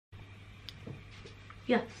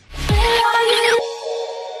Yes.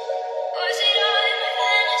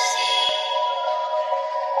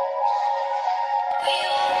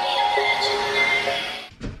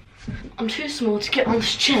 I'm too small to get on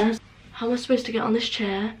this chair. How am I supposed to get on this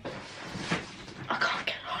chair? I can't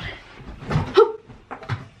get on it.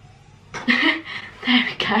 There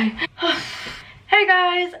we go. Hey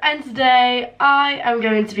guys, and today I am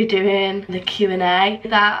going to be doing the Q&A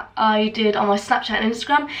that I did on my Snapchat and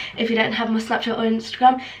Instagram. If you don't have my Snapchat or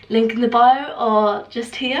Instagram, link in the bio or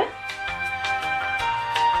just here.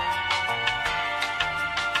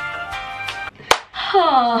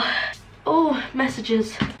 Oh,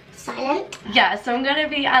 messages. Silent. Yeah, so I'm going to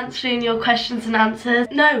be answering your questions and answers.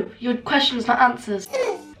 No, your questions, not answers.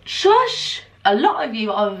 Shush! A lot of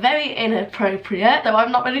you are very inappropriate, though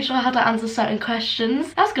I'm not really sure how to answer certain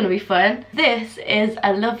questions. That's going to be fun. This is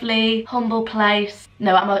a lovely, humble place.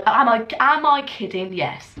 No, am I kidding?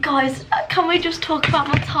 Yes. Guys, can we just talk about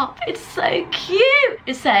my top? It's so cute.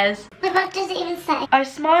 It says, But what does it even say? I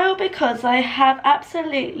smile because I have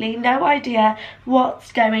absolutely no idea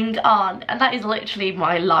what's going on. And that is literally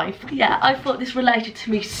my life. Yeah, I thought this related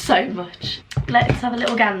to me so much. Let's have a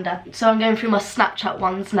little gander. So I'm going through my Snapchat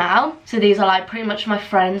ones now. So these are like pretty much my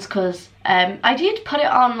friends, because I did put it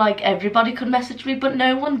on like everybody could message me, but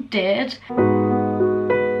no one did.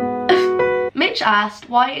 Mitch asked,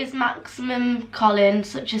 why is Maximum Collins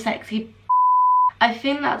such a sexy I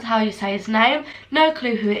think that's how you say his name. No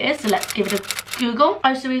clue who it is, so let's give it a Google.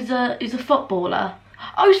 Oh, so he's a footballer.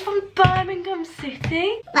 Oh, he's from Birmingham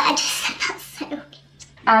City. But I just said that's so cute.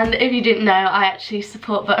 And if you didn't know, I actually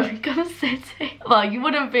support Birmingham City. Well, you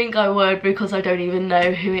wouldn't think I would because I don't even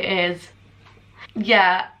know who it is.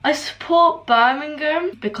 Yeah, I support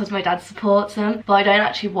Birmingham because my dad supports them, but I don't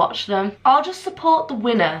actually watch them. I'll just support the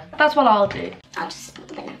winner. That's what I'll do. I'll just support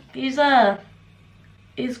the winner.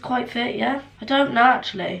 He's quite fit, yeah? I don't know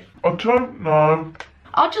actually. I don't know.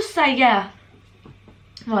 I'll just say yeah.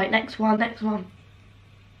 Right, next one.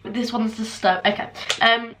 This one's the stove. Okay.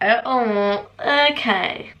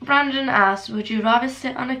 Okay. Brandon asked, would you rather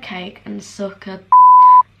sit on a cake and suck a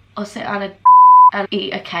or sit on a and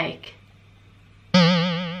eat a cake?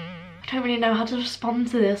 I don't really know how to respond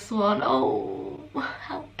to this one. Oh,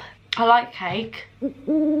 help. I like cake.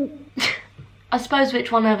 I suppose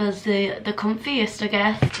which one of us the comfiest, I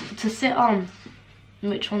guess, to sit on.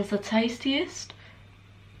 Which one's the tastiest?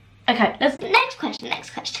 Okay, Next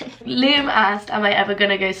question. Liam asked, am I ever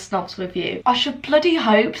gonna go snobs with you? I should bloody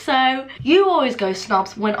hope so. You always go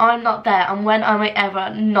snobs when I'm not there, and when am I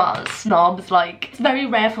ever not at snobs? Like, it's very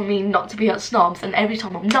rare for me not to be at snobs, and every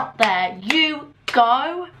time I'm not there, you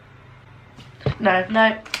go.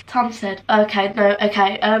 No, Tom said. Okay, no,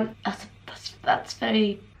 okay, that's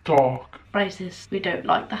very Dark. racist. We don't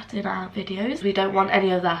like that in our videos. We don't want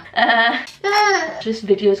any of that. This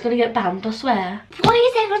video is gonna get banned, I swear. Why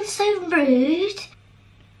is everyone so rude?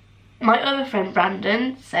 My other friend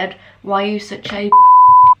Brandon said, why are you such a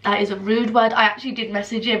that is a rude word. I actually did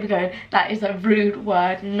message him going, that is a rude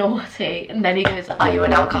word, naughty. And then he goes, are you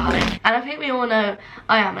an alcoholic? And I think we all know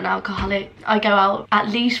I am an alcoholic. I go out at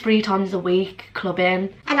least 3 times a week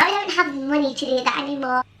clubbing. And I don't have money to do that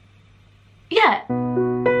anymore. Yeah.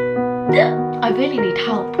 I really need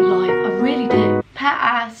help in life, I really do. Pat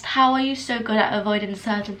asked, how are you so good at avoiding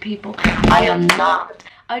certain people? I am not.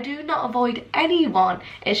 I do not avoid anyone.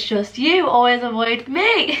 It's just you always avoid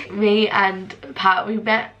me. Me and Pat, we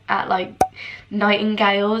met at like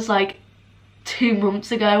Nightingale's like 2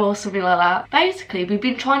 months ago or something like that. Basically, we've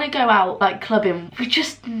been trying to go out like clubbing. We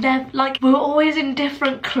just never, like, we're always in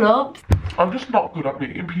different clubs. I'm just not good at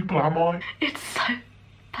meeting people, am I? It's so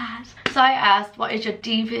bad. So I asked, what is your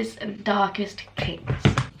deepest and darkest kinks?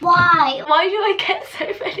 Why? Why do I get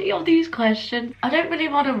so many of these questions? I don't really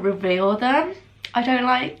want to reveal them. I don't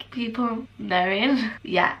like people knowing.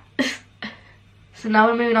 Yeah. So now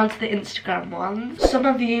we're moving on to the Instagram ones. Some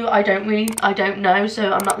of you I don't know,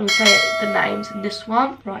 so I'm not going to say the names in this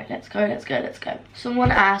one. Right, let's go.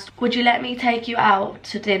 Someone asked, would you let me take you out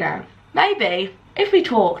to dinner? Maybe, if we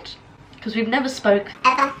talked, because we've never spoke.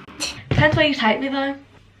 Ever. Depends where you take me though.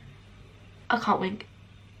 I can't wink.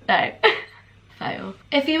 No. Fail.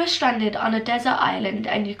 If you were stranded on a desert island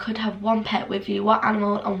and you could have one pet with you, what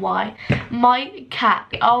animal and why? My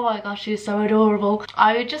cat. Oh my gosh, she's so adorable.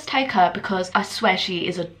 I would just take her because I swear she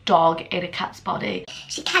is a dog in a cat's body.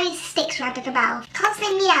 She carries sticks around in her mouth.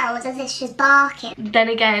 Constantly meows as if she's barking. Then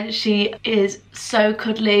again, she is so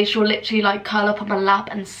cuddly. She'll literally like curl up on my lap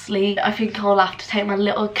and sleep. I think I'll have to take my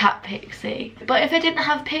little cat Pixie. But if I didn't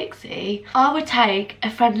have Pixie, I would take a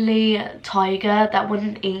friendly tiger that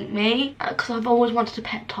wouldn't eat me. Because I've always wanted a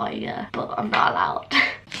pet tiger, but I'm not allowed.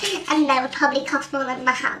 and they would probably cost more than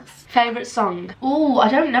my house. Favourite song? Oh, I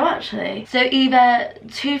don't know actually. So either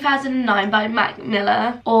 2009 by Mac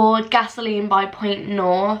Miller or Gasoline by Point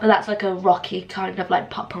North, but that's like a rocky kind of like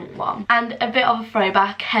pop punk one. And a bit of a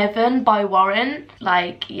throwback, Heaven by Warren.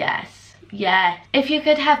 Like, yes, yeah. If you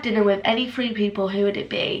could have dinner with any 3 people, who would it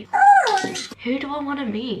be? Ooh. Who do I want to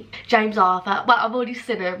meet? James Arthur. Well, I've already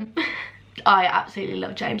seen him. I absolutely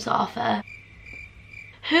love James Arthur.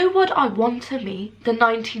 Who would I want to meet? The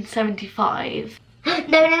 1975.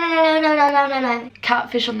 No.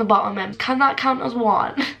 Catfish on the Bottom. Can that count as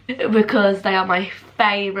one? Because they are my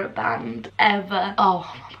favourite band ever. Oh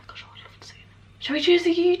my gosh, I would love to see them. Shall we choose a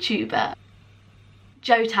YouTuber?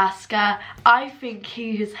 Joe Tasker. I think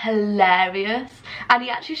he is hilarious. And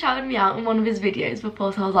he actually shouted me out in one of his videos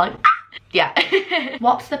before, so I was like, ah! Yeah.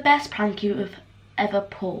 What's the best prank you have ever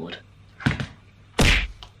pulled?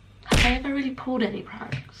 Have I ever really pulled any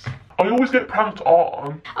pranks? I always get pranked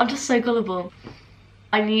on. I'm just so gullible.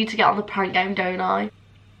 I need to get on the prank game, don't I?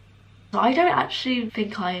 I don't actually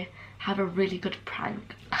think I have a really good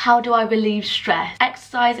prank. How do I relieve stress?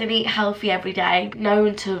 Exercise and eat healthy every day.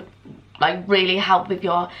 Known to like really help with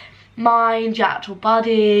your mind, your actual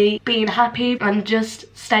body, being happy, and just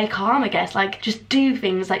stay calm, I guess. Like, just do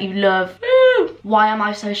things that you love. Why am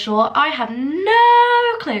I so short? I have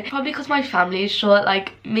no clue. Probably because my family is short.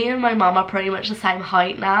 Like, me and my mum are pretty much the same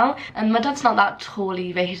height now, and my dad's not that tall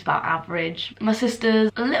either. He's about average. My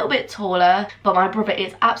sister's a little bit taller, but my brother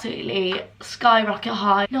is absolutely skyrocket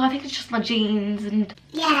high. No, I think it's just my genes, and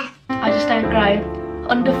Yeah. I just don't grow.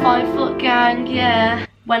 Under 5 foot gang, yeah.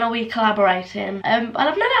 When are we collaborating? Well,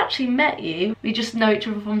 I've never actually met you. We just know each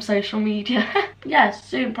other from social media. Yes,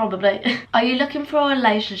 soon probably. Are you looking for a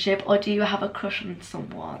relationship, or do you have a crush on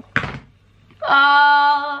someone?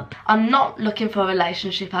 I'm not looking for a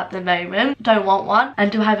relationship at the moment. Don't want one.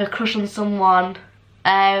 And do I have a crush on someone?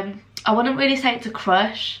 I wouldn't really say it's a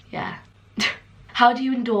crush. Yeah. How do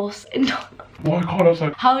you endorse? Why can't I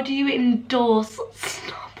say? How do you endorse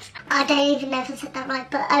snobs? I don't even know if I said that right,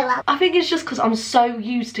 but oh well. I think it's just because I'm so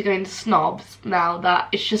used to going to snobs now that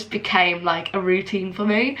it's just became like a routine for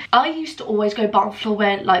me. I used to always go bottom floor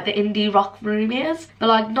where like the indie rock room is, but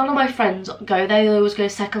like none of my friends go there. They always go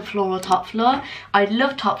second floor or top floor. I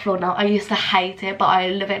love top floor now. I used to hate it, but I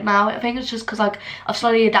love it now. I think it's just because like I've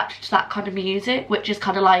slowly adapted to that kind of music, which is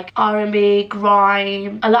kind of like R&B,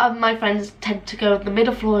 grime. A lot of my friends tend to go on the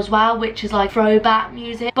middle floor as well, which is like throwback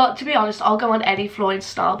music. But to be honest, I'll go on any floor in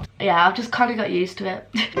snobs. Yeah, I've just kind of got used to it.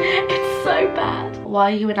 It's so bad.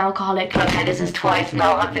 Why are you an alcoholic? Okay, this is twice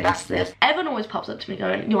now I've been asked this. Everyone always pops up to me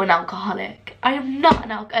going, you're an alcoholic. I am not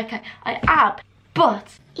an alcoholic. Okay, I am,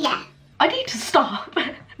 but Yeah. I need to stop.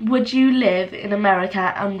 Would you live in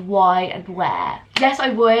America, and why and where? Yes, I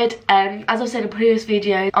would. As I've said in previous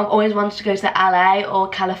videos, I've always wanted to go to LA or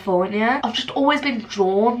California. I've just always been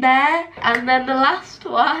drawn there. And then the last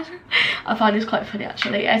one, I find this quite funny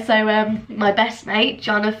actually. So my best mate,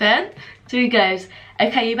 Jonathan, so he goes,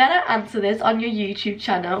 okay, you better answer this on your YouTube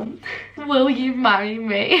channel. Will you marry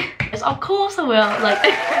me? Yes, of course I will. Like,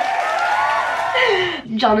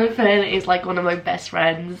 Jonathan is like one of my best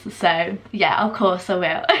friends, so yeah, of course I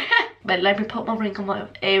will. But let me put my ring on my...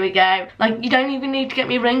 Here we go. Like, you don't even need to get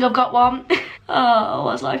me a ring, I've got one. Oh,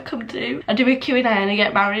 what's life come to? I do a Q&A and I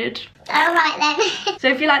get married. Alright then. So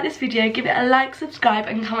if you like this video, give it a like, subscribe,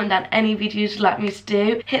 and comment down any videos you'd like me to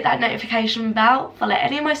do. Hit that notification bell. Follow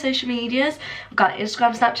any of my social medias. I've got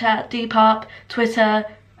Instagram, Snapchat, Depop, Twitter,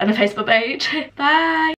 and a Facebook page. Bye.